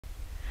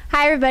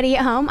Hi everybody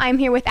at home. I'm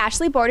here with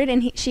Ashley Borden,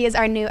 and she is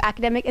our new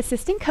Academic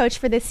Assistant Coach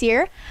for this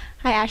year.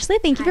 Hi Ashley,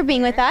 thank you for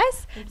being with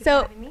us. Thank you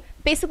So for having me.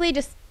 basically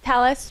just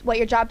tell us what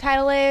your job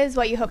title is,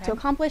 what you hope to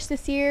accomplish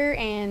this year,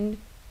 and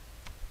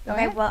go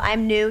Okay, ahead. well,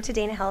 I'm new to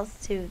Dana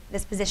Hills,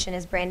 this position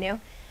is brand new.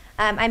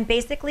 I'm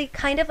basically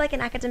kind of like an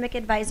academic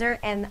advisor,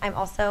 and I'm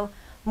also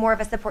more of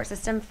a support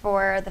system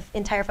for the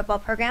entire football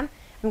program.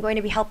 I'm going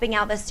to be helping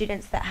out the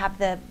students that have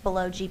the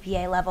below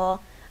GPA level,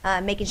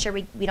 making sure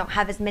we don't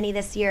have as many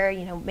this year,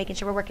 making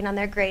sure we're working on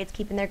their grades,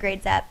 keeping their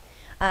grades up.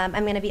 I'm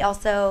going to be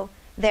also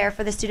there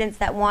for the students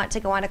that want to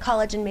go on to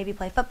college and maybe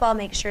play football,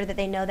 make sure that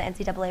they know the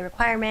NCAA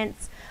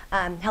requirements,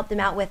 help them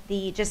out with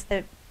the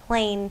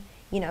plain,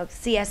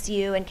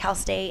 CSU and Cal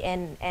State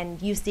and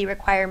UC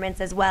requirements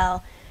as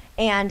well.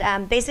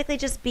 And basically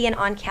just be an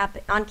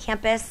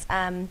on-campus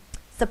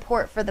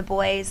support for the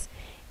boys,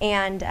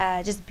 and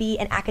just be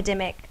an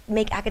academic,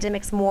 make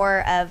academics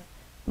a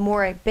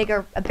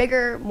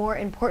bigger, more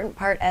important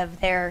part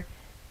of their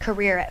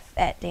career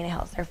at Dana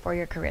Hills, their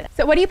 4-year career.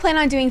 So what do you plan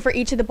on doing for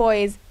each of the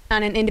boys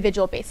on an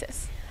individual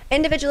basis?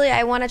 Individually,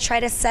 I want to try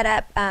to set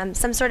up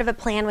some sort of a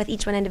plan with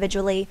each one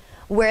individually,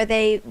 where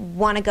they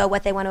want to go,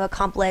 what they want to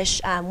accomplish.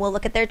 We'll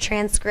look at their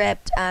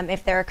transcript,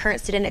 if they're a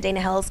current student at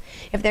Dana Hills,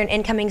 if they're an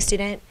incoming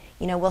student,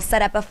 we'll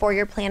set up a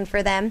 4-year plan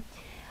for them.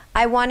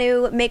 I want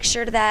to make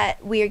sure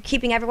that we're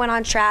keeping everyone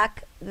on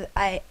track.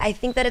 I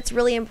think that it's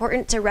really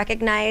important to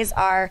recognize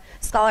our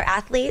scholar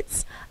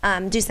athletes,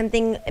 do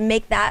something,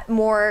 make that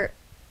more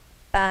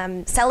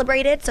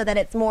celebrated, so that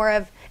it's more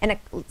of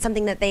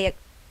something that they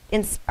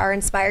are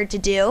inspired to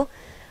do.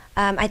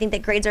 I think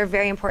that grades are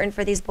very important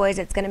for these boys.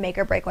 It's going to make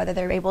or break whether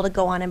they're able to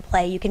go on and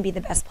play. You can be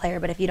the best player,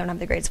 but if you don't have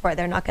the grades for it,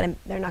 they're not going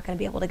to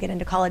be able to get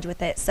into college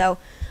with it. So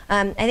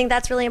I think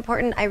that's really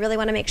important. I really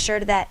want to make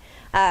sure that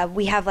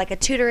we have like a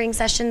tutoring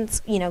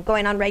sessions,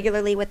 going on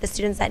regularly with the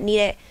students that need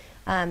it.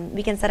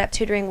 We can set up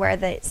tutoring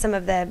where some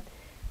of the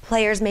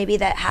players maybe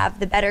that have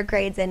the better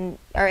grades and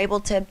are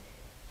able to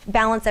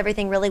balance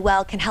everything really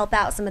well can help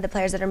out some of the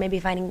players that are maybe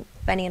finding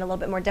it a little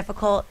bit more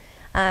difficult.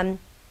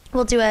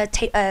 We'll do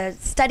a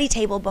study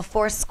table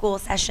before school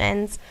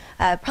sessions,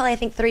 probably I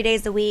think 3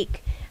 days a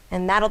week,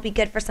 and that'll be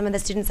good for some of the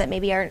students that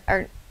maybe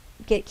aren't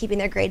keeping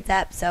their grades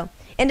up. So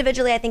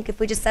individually, I think if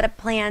we just set up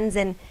plans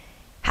and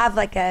have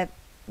like a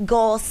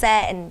goal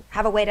set and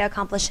have a way to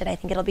accomplish it, I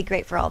think it'll be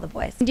great for all the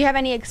boys. Do you have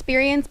any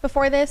experience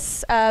before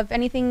this of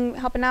anything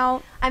helping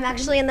out? I'm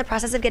actually in the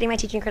process of getting my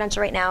teaching credential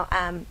right now.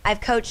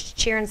 I've coached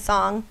cheer and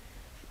song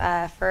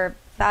for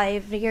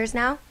 5 years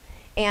now,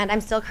 and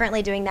I'm still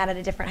currently doing that at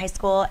a different high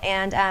school.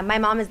 And my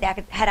mom is the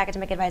head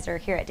academic advisor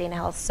here at Dana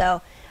Hills,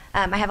 so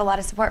I have a lot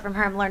of support from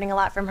her. I'm learning a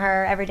lot from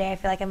her every day. I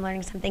feel like I'm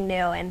learning something new,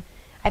 and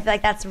I feel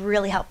like that's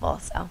really helpful.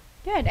 So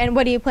Good. And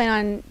what do you plan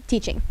on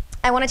teaching?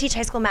 I want to teach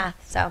high school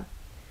math, so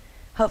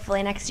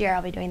hopefully next year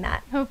I'll be doing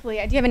that. Hopefully.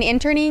 Do you have any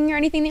interning or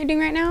anything that you're doing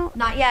right now?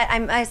 Not yet.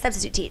 I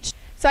substitute teach.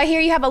 So I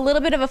hear you have a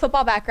little bit of a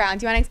football background.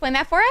 Do you want to explain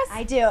that for us?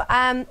 I do.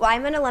 Well,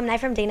 I'm an alumni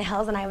from Dana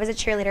Hills, and I was a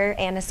cheerleader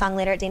and a song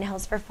leader at Dana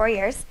Hills for 4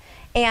 years.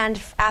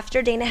 And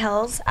after Dana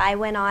Hills, I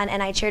went on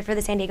and I cheered for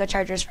the San Diego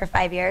Chargers for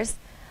 5 years.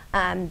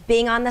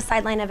 Being on the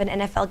sideline of an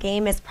NFL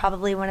game is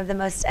probably one of the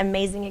most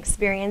amazing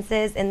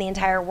experiences in the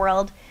entire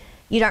world.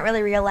 You don't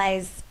really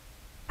realize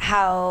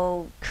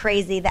how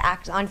crazy the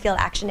on-field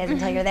action is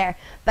until you're there.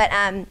 But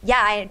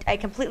yeah, I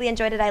completely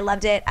enjoyed it. I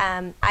loved it.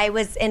 I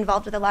was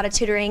involved with a lot of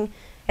tutoring,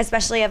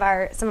 especially of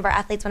some of our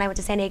athletes when I went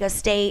to San Diego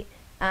State.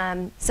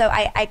 So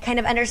I kind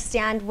of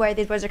understand where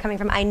these boys are coming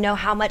from. I know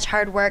how much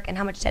hard work and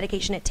how much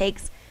dedication it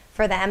takes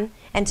for them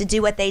and to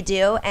do what they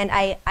do. And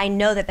I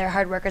know that they're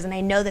hard workers, and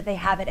I know that they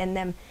have it in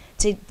them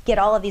to get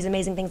all of these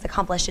amazing things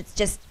accomplished. It's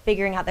just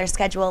figuring out their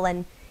schedule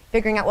and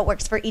figuring out what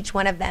works for each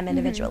one of them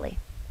individually.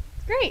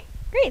 Great.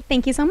 Great.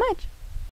 Thank you so much.